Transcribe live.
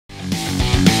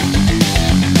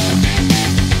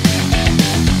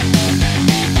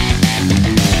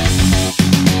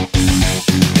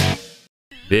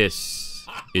This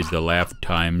is the Laugh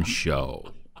Time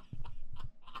Show.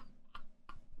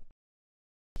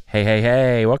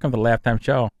 Hey, welcome to the Laugh Time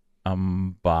Show.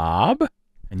 Bob,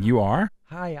 and you are?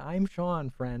 Hi, I'm Sean,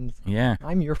 friends. Yeah.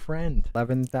 I'm your friend.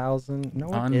 11,000.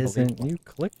 No, it isn't. You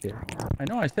clicked it. I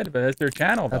know I said it, but that's their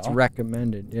channel, though. That's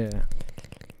recommended, yeah.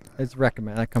 It's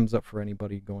recommended. That comes up for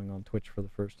anybody going on Twitch for the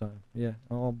first time. Yeah,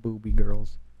 all booby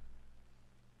girls.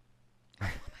 I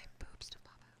want my boobs to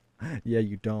pop out. Yeah,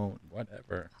 you don't.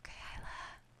 Whatever. Okay, Isla.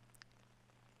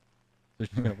 So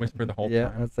she's going to whisper the whole Yeah,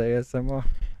 time? that's ASMR.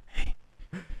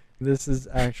 This is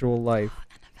actual life.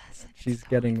 She's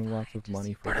getting lots of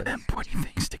money for What are this. them pointy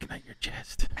things sticking out your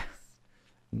chest?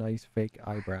 Nice fake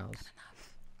eyebrows.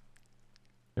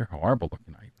 They're horrible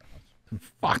looking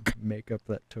eyebrows. Fuck. Makeup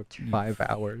that took 5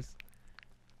 hours.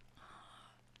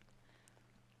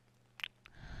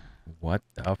 What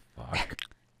the fuck?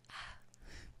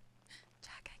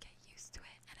 Jack, I get used to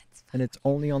it, and it's fun. And it's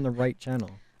only on the right channel.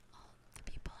 All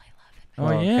the people I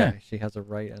love. Oh, yeah. Okay. She has a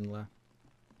right and left.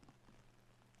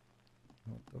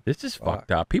 What the This is fuck?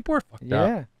 fucked up. People are fucked up.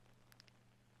 Yeah.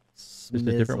 There's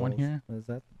a different one Smizzles. here? Is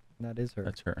that is her.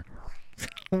 That's her.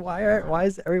 Why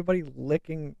is everybody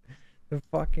licking the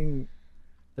fucking,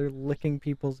 they're licking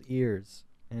people's ears,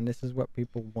 and this is what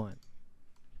people want.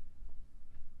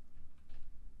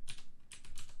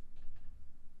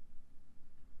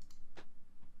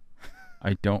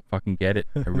 I don't fucking get it.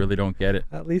 I really don't get it.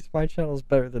 At least my channel's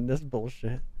better than this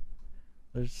bullshit.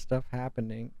 There's stuff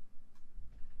happening.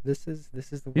 This is the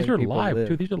way These are people live, live.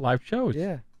 too. These are live shows.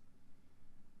 Yeah.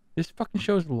 This fucking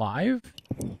show's live?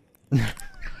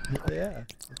 Yeah.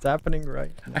 It's happening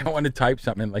right I now. want to type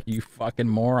something like, you fucking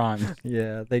morons.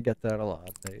 Yeah, they get that a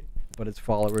lot. But it's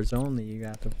followers only. You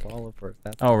have to follow first.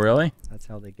 Oh, really? That's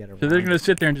how they get around. So they're going to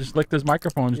sit there and just lick those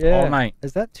microphones Yeah. all night.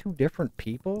 Is that two different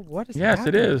people? What is Yes,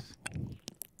 it happening? is.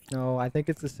 No, I think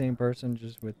it's the same person,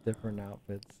 just with different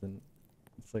outfits, and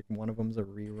it's like one of them's a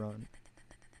rerun.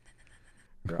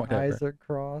 Their Whatever. eyes are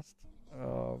crossed.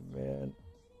 Oh man.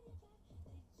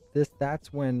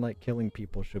 That's when like killing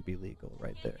people should be legal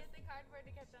right there.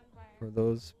 For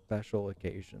those special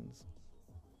occasions.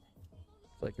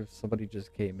 It's like if somebody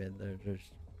just came in there,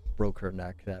 just broke her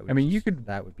neck, that would I mean, you just- could-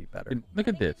 that would be better. Look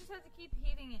at You this. just have to keep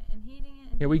heating it and heating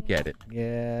it. And Yeah, we heating get it.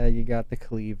 Yeah, you got the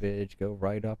cleavage, go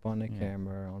right up on the Yeah.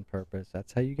 camera on purpose.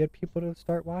 That's how you get people to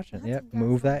start watching. That's Yep, a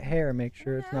move that gaslighting. hair, make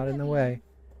sure it's not in the way.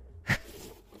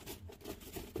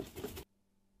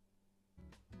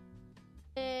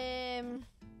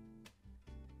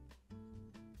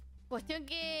 Cuestión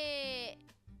que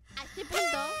a este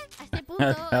punto, What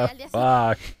al the día siguiente.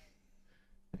 fuck?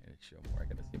 I gotta show more. I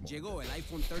gotta see more. Llegó el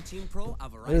iPhone 13 Pro a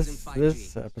Verizon This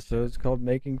 5G. episode is called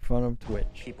Making Fun of Twitch.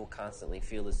 People constantly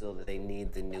feel as though that they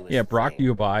need the newest Yeah, brought to thing.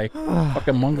 you by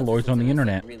fucking mongoloids on the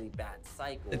internet. Really bad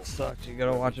cycle. It sucks. You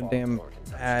gotta watch a damn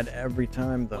ad every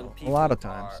time, When though. A people lot of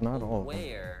times, are not all of them.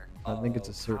 aware I think it's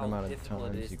a of certain how amount of difficult it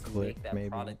times is you to click, make that maybe.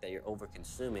 product that you're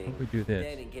over-consuming, How do we do this?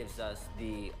 then it gives us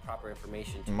the proper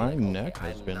information to be My like, neck okay,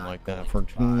 has I'm been not like that going for to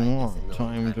too buy this a long. million Time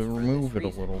times to for this remove it a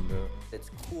reason. little bit.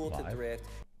 It's cool to Live. thrift.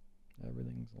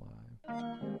 Everything's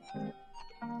live.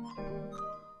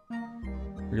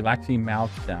 Relaxing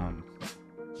mouth sounds.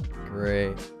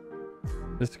 Great.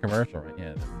 This is a commercial, right?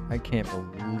 Yeah. I can't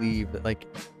believe that. Like,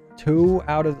 2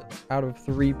 out of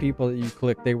 3 people that you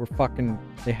clicked, they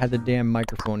had the damn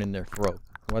microphone in their throat.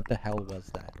 What the hell was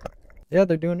that? Yeah,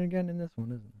 they're doing it again in this one,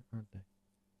 isn't it? Aren't they?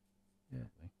 Yeah.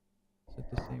 Is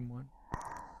it the same one?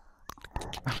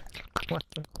 What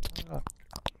the fuck?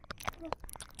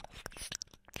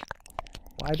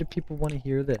 Why do people want to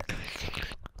hear this?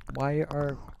 Why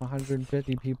are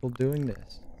 150 people doing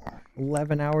this?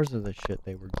 11 hours of this shit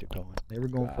they were going. They were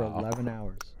going for Wow. 11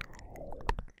 hours.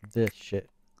 This shit.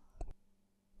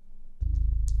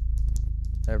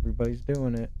 Everybody's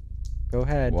doing it. Go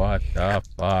ahead. What the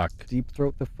fuck? Deep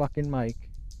throat the fucking mic.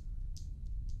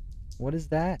 What is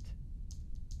that?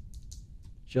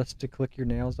 Just to click your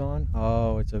nails on?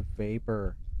 Oh, it's a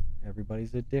vapor.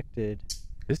 Everybody's addicted.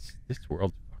 This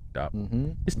world's fucked up.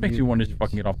 Mm-hmm. This makes you want to just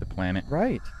fucking get off the planet.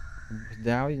 Right.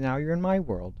 Now you're in my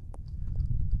world.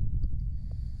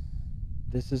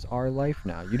 This is our life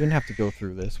now. You didn't have to go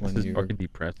through this when This is you fucking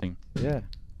depressing. yeah.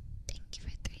 Give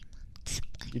it 3 months.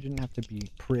 You didn't have to be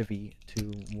privy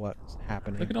to what's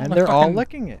happening. Look at all And the they're all fucking-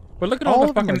 licking it. But look at All all the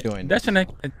of them are fucking. doing That's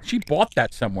she bought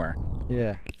that somewhere.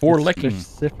 Yeah. For It's licking.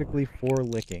 Specifically for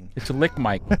licking. It's a lick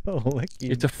mic.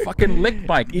 Licking. It's a fucking lick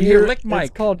mic. Ear lick It's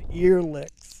mic. called ear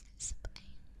licks.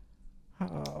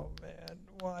 Oh man,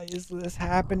 why is this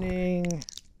happening?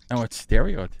 Oh, it's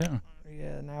stereo too.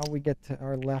 Yeah, now we get to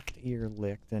our left ear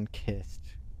licked and kissed.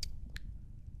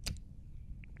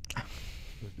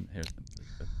 Here's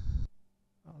Elizabeth.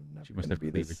 I'm never She must gonna have be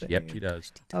the cleavage. Yep, she same.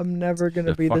 does. I'm never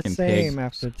gonna The be the fucking same pig.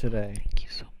 after today. Thank you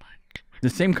so much. The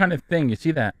same kind of thing. You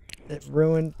see that? It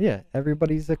ruined. Yeah,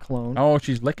 everybody's a clone. Oh,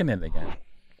 she's licking it again.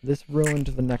 This ruined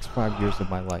the next 5 years of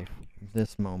my life.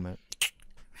 This moment.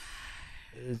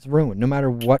 It's ruined. No matter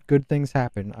what good things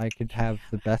happen, I could have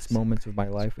the best moments of my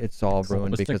life. It's all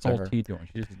ruined What's because of Nicole her. T doing?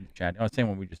 She's just chatting. Oh, same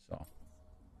one we just saw.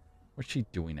 What's she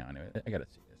doing now? Anyway, I gotta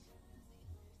see this.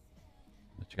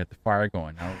 She got the fire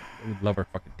going. I would love her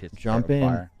fucking tits. to Jump start a in,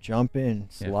 fire. jump in,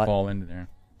 Yeah, slut. fall into there.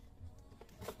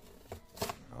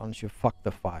 Why don't you fuck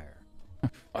the fire?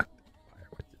 Fuck the fire.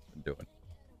 What's this one doing?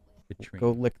 Katrina.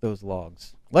 Go lick those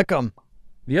logs. Lick them.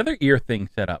 The other ear thing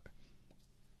set up.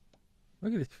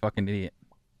 Look at this fucking idiot.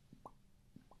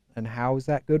 And how is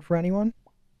that good for anyone?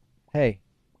 Hey,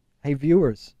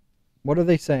 viewers, what are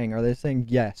they saying? Are they saying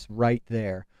yes, right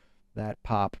there? That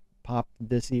pop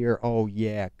this ear. Oh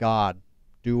yeah, God,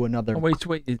 do another. Oh wait.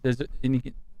 There's and you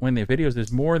can, when the videos,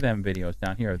 there's more of them videos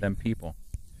down here of them people.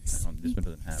 This one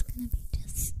doesn't have it.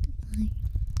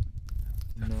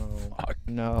 No, Fuck.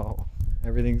 no,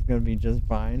 everything's gonna be just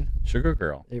fine. Sugar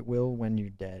girl. It will when you're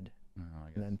dead, Oh, I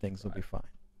guess and then things will be fine.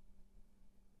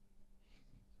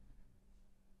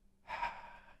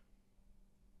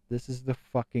 This is the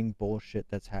fucking bullshit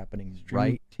that's happening Stream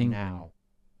right tingling. now.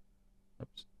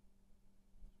 Oops.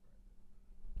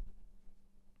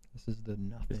 This is the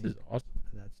nothing This is awesome.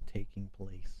 that's taking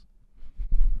place.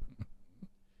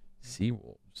 Sea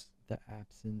wolves. The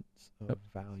absence of Yep.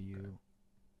 value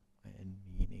and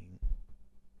meaning.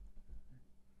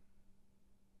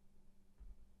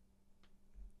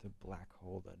 The black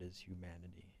hole that is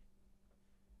humanity.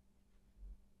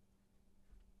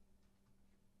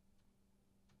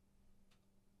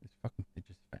 It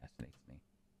just fascinates me.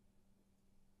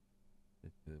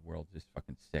 The world's just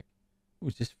fucking sick.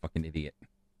 Who's this fucking idiot?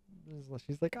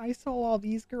 She's like, I saw all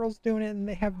these girls doing it and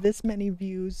they have this many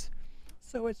views.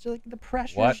 So it's just like the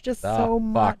pressure's What just the so fuck?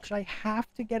 much. I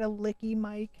have to get a licky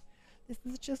mic. This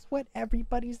is just what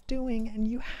everybody's doing and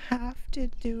you have to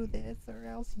do this or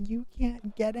else you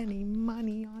can't get any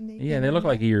money on the Yeah, they look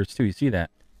like internet. ears too. You see that?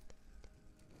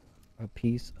 A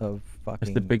piece of fucking.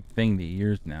 That's the big thing. The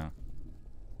ears now.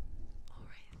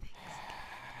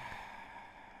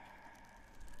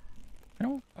 I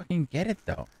don't fucking get it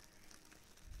though.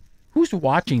 Who's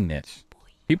watching this?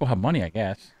 People have money, I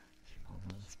guess.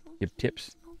 Give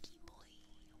tips.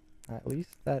 At least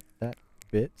that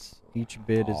bits. Each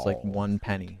bid is like 1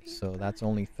 penny, so that's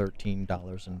only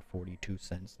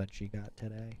 $13.42 that she got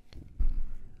today.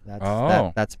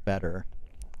 That's better.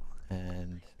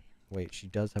 And wait, she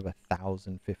does have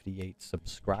 1,058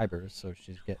 subscribers, so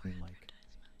she's getting like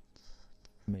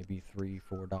maybe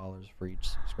 $3-4 for each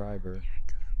subscriber.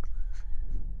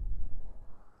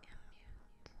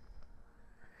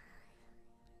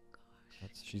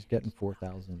 She's getting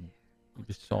 $4,000 We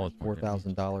just saw this one, didn't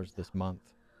we? $4,000 this month.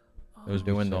 It was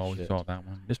doing we saw, this we shit. saw that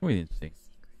one. This one we didn't see.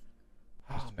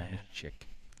 Oh, Spanish man. chick.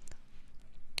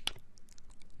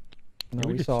 No,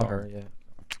 we we just saw saw her, her. yeah.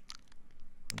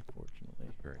 Unfortunately.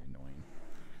 Very annoying.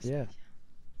 Yeah.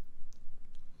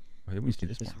 Oh, did we see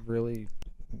this This one? really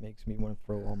makes me want to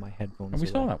throw all my headphones Oh, we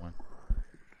saw away. that one.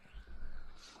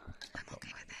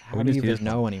 How we do you didn't see even this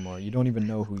know anymore? You don't even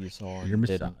know who you saw. and You're you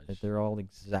didn't. massaged. They're all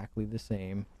exactly the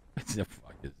same. What the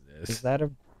fuck is this? Is that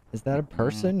a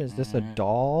person? Is this a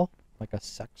doll? Like a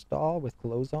sex doll with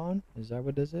clothes on? Is that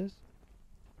what this is?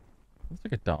 Looks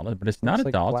like a doll, but it's not Looks a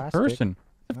like doll. plastic. It's a person.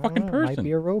 It's a I don't fucking know, it might person.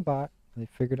 be a robot. They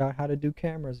figured out how to do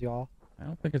cameras, y'all. I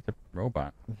don't think it's a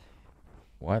robot.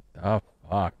 What the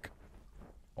fuck?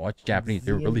 Watch Japanese.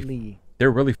 They're Lee.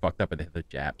 really fucked up at the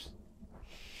Japs.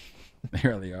 They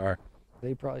really are.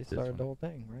 They probably This started one. the whole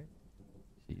thing, right?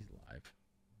 She's live.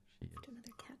 She is. Another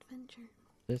cat venture.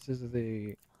 This is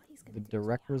the He's gonna do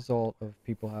direct result of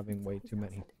people having way too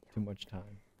much time.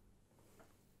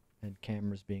 And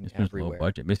cameras being This one's everywhere. low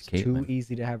budget. Miss It's too Caitlin.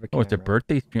 easy to have a Oh, camera. it's a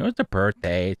birthday stream. Oh, it's a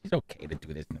birthday. It's okay to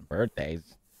do this in the birthdays.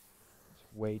 It's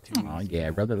way too Oh easy. yeah,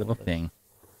 to rub the do little all this. thing.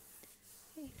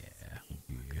 Yeah.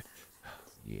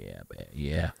 Yeah,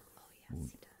 yeah. Oh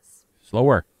yes, he does.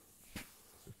 Slower.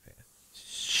 So fast.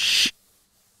 Shh.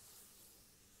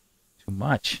 Too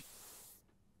much.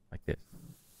 Like this.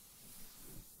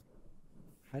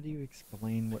 How do you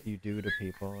explain what you do to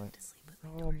people? Like, To sleep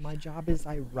with my oh, my job is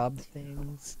I rub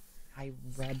things. I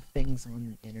rub things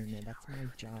on the internet. That's my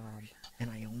job. And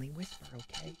I only whisper,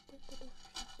 okay?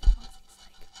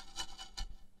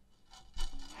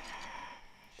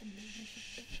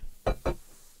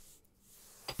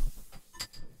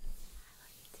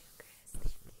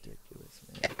 Ridiculous,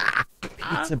 man.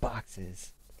 Pizza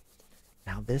boxes.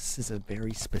 Now Now, this is a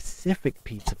very specific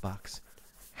pizza box.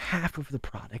 Half of the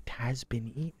product has been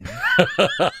eaten.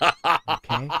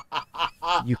 Okay?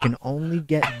 You can only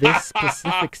get this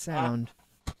specific sound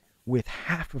with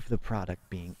half of the product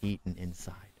being eaten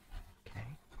inside. Okay?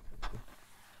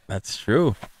 That's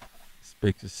true.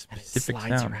 Speaks a And it specific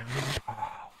slides sound. around.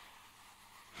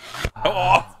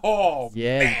 Oh,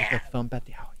 Yeah, you man. get the thump at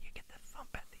the you get the thump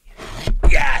at the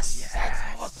end. Yes. That's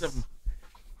awesome.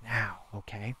 Now,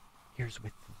 okay, here's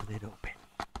with the lid open.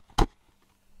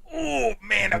 Oh,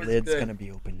 man, The that was lid's good. gonna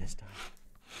be open this time.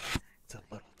 It's a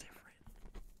little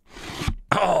different.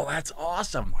 Oh, that's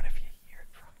awesome. What if you hear it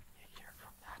from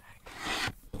that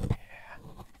angle?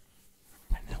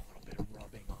 Yeah. And then a little bit of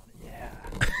rubbing on it. Yeah.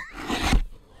 A little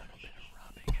bit of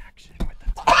rubbing action with the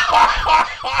top.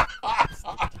 That's the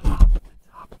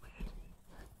top lid.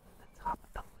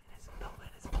 The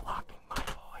lid is blocking my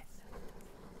voice.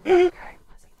 Okay.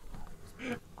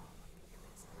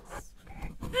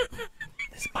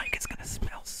 This mic is gonna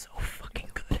smell so fucking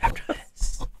good after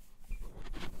this.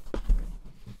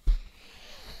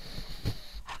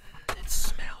 It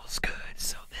smells good,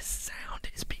 so this sound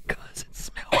is because it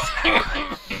smells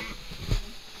that good.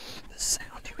 The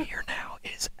sound you hear now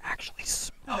is actually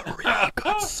a really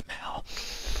good smell.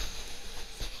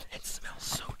 It smells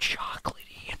so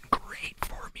chocolatey and great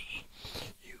for me.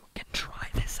 You can try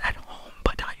this at home,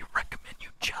 but I recommend you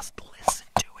just listen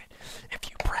to it. If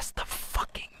you press the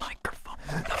fucking microphone,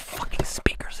 the fucking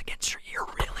speakers against your ear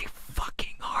really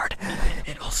fucking hard,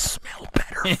 it'll smell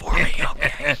better for me,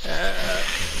 okay?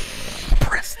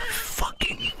 Press the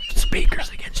fucking speakers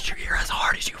against your ear as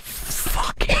hard as you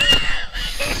fucking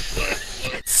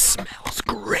can. It smells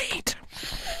great.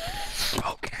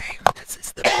 Okay, this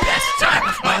is the best time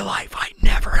of my life. I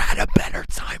never had a better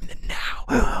time than now.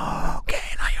 Okay,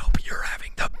 and I hope you're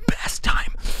having the best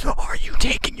time. Are you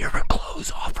taking your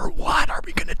clothes off or what? Are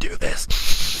we gonna do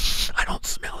this? I don't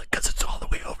smell it because it's all the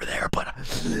way over there, but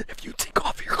if you take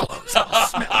off your clothes, it'll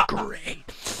smell great.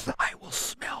 I will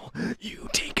smell you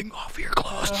taking off your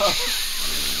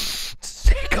clothes.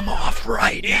 Take them off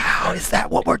right now. Is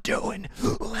that what we're doing?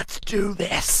 Let's do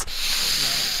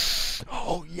this.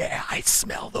 Oh yeah, I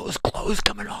smell those clothes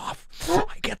coming off.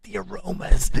 I get the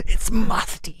aromas. It's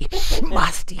musty.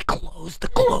 Musty clothes.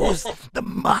 The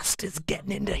must is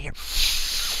getting into here.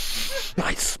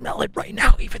 I smell it right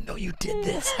now, even though you did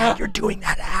this. You're doing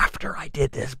that after I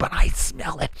did this, but I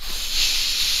smell it.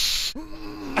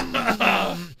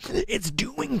 It's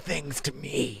doing things to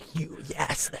me.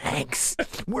 Yes, thanks.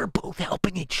 We're both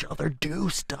helping each other do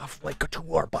stuff like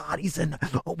to our bodies, and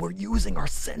we're using our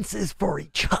senses for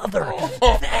each other.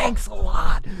 Thanks a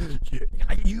lot.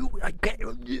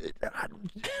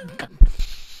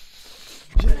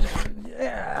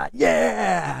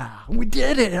 Yeah, we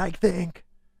did it, I think.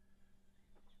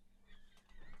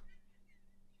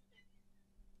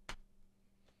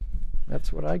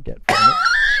 That's what I get from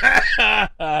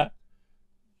it.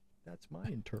 That's my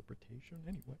interpretation,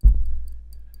 anyway.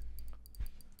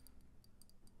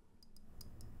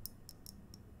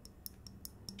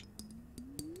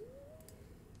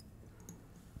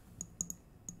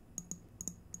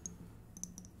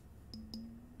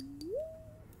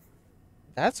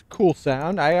 That's a cool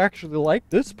sound. I actually like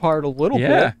this part a little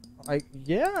bit.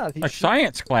 Yeah. Like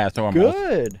science class almost.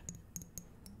 Good.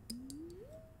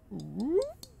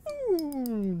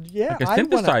 Yeah, Like a I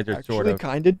synthesizer, wanna sort of.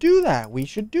 kind of do that. We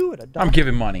should do it. I'm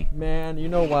giving money. Man, you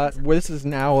know what? This is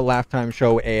now a LaughTime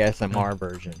Show ASMR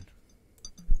version.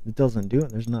 It doesn't do it.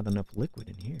 There's not enough liquid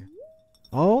in here.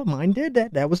 Oh, mine did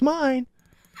that. That was mine.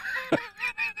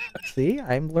 See,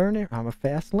 I'm learning. I'm a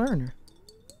fast learner.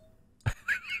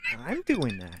 I'm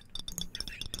doing that.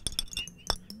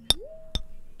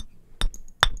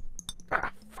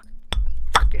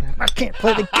 Fucking, I can't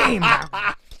play the game now.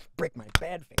 Break my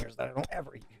bad fingers that I don't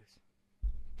ever use.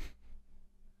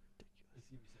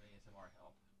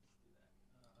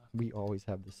 We always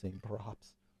have the same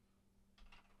props.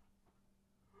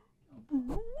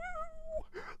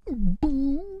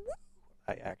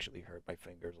 I actually hurt my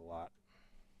fingers a lot.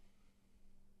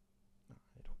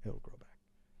 It'll grow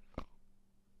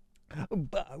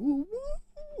back.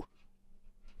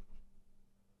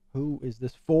 Who is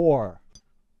this for?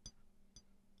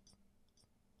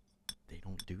 They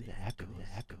don't do the echoes.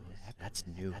 That's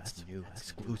new. That's new.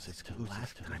 Exclusive to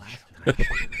LaughTime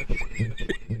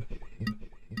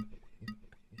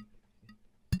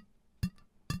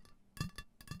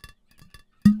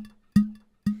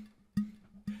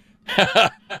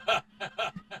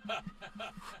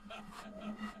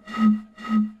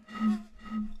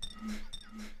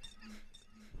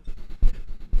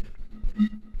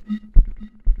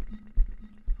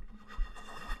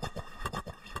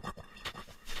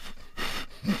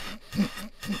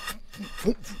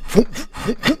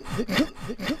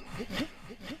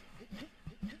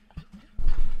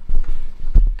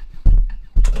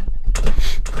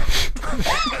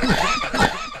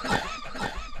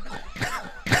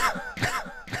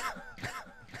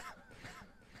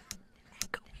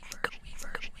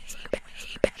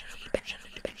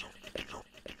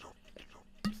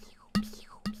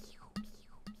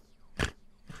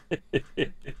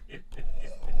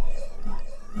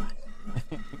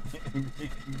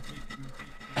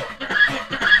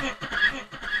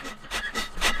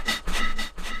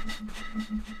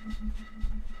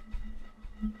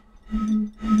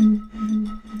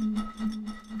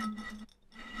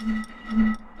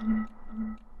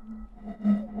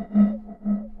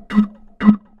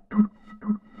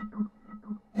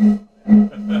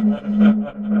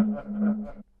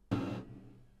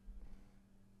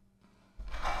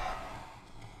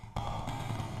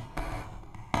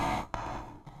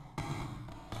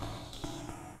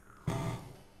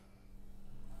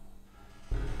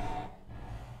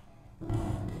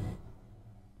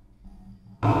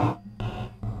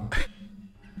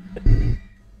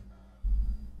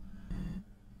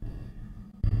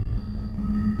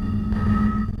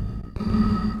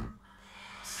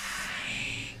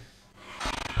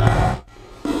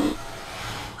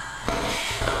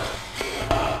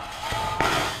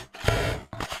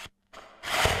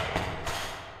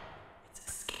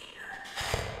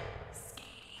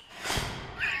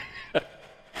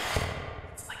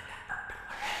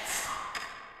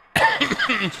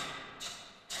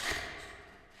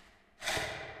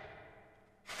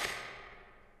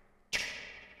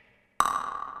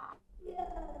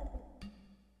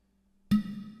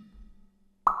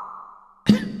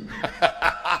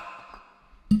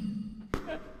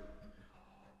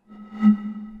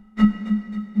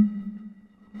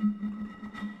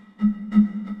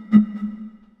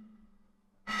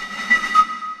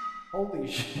Holy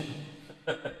shit.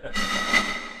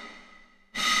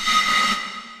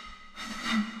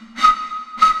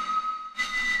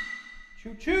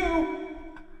 Choo choo.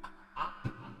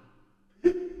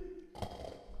 I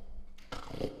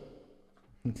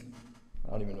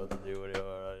don't even know what to do with it.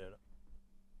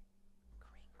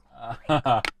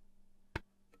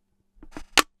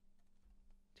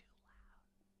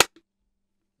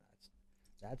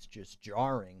 That's just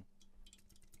jarring.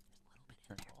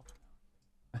 Turn it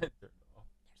off.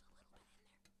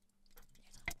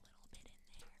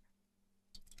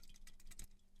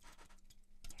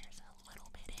 There's a little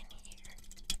bit in here.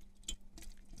 You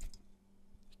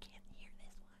can't hear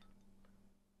this one.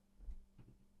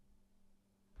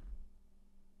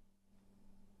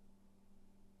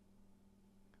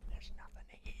 There's nothing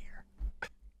to hear.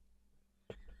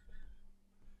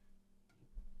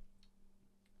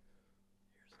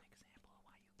 Here's an example of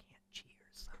why you can't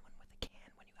cheers someone with a can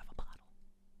when you have a bottle.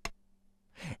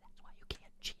 That's why you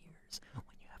can't cheers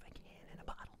when you have a can and a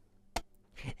bottle.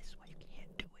 This is why you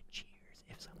can't do a cheers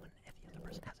if the other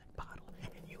person has a bottle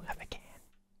and you have a can.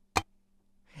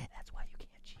 That's why you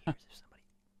can't cheers if somebody.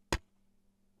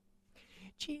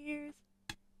 Cheers.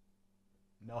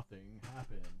 Nothing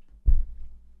happened.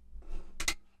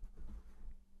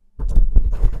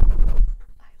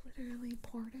 I literally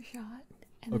poured a shot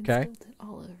and Okay. then spilled it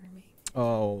all over me.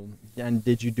 Oh, and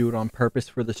did you do it on purpose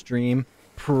for the stream?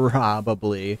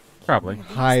 Probably. Probably.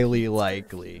 Highly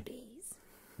likely. Days.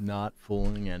 Not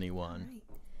fooling anyone.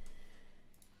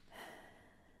 Right.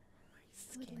 My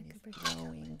skin is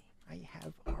glowing. I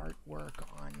have artwork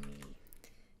on me.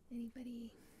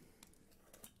 Anybody?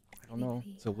 I don't know.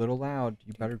 It's a little loud.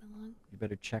 You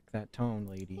better check that tone,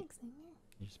 lady. Thanks,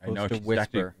 You're I know supposed to she's whisper.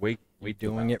 actually way You're too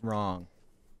doing loud. it wrong.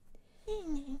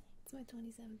 It's my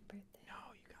 27th birthday. No,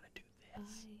 you gotta do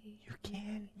this. I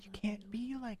You can't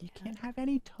be like, you can't have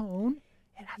any tone.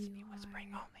 It has to be You whispering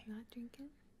are only. not drinking?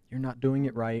 You're not doing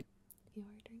it right. You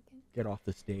are drinking? Get off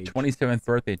the stage. 27th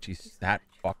birthday, and she's that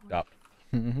fucked up.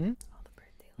 Mm-hmm. All the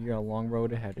birthday You got a long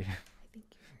road ahead of you. I think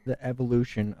you're The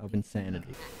evolution of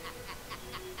insanity.